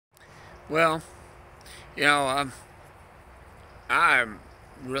Well, you know, I'm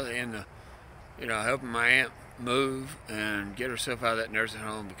really into, helping my aunt move and get herself out of that nursing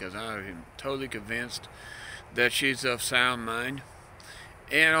home because I'm totally convinced that she's of sound mind.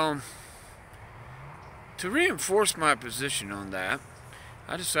 And to reinforce my position on that,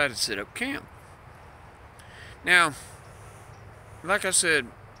 I decided to set up camp. Now, like I said,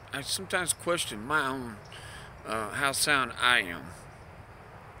 I sometimes question my own how sound I am.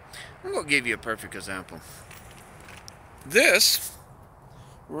 I'm going to give you a perfect example. This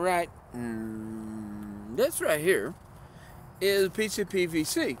right, this right here is a piece of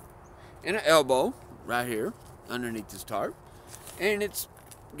PVC and an elbow right here underneath this tarp, and it's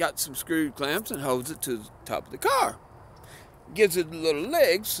got some screw clamps and holds it to the top of the car. Gives it little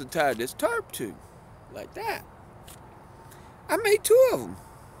legs to tie this tarp to, like that. I made two of them.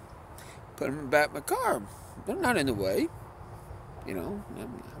 Put them in the back of my car. They're not in the way.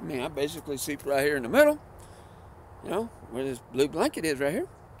 I basically sleep right here in the middle. Where this blue blanket is right here.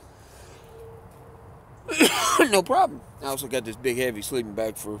 No problem. I also got this big heavy sleeping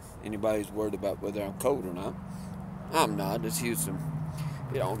bag for anybody who's worried about whether I'm cold or not. I'm not. It's Houston.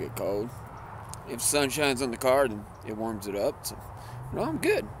 It don't get cold. If the sun shines on the car, then it warms it up. So, I'm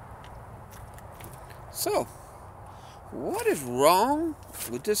good. So, what is wrong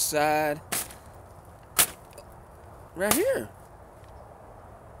with this side right here?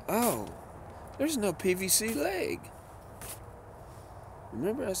 Oh, there's no PVC leg.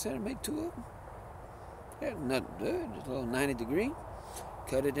 Remember I said I made two of them? Yeah, nothing good. Just a little 90-degree.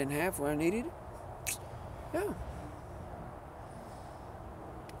 Cut it in half where I needed it. Yeah.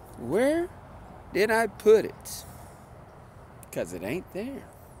 Where did I put it? Because it ain't there.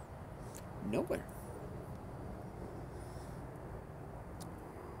 Nowhere.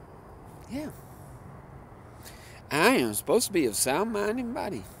 Yeah. I am supposed to be of sound mind and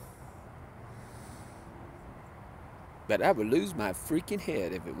body. But I would lose my freaking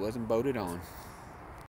head if it wasn't bolted on.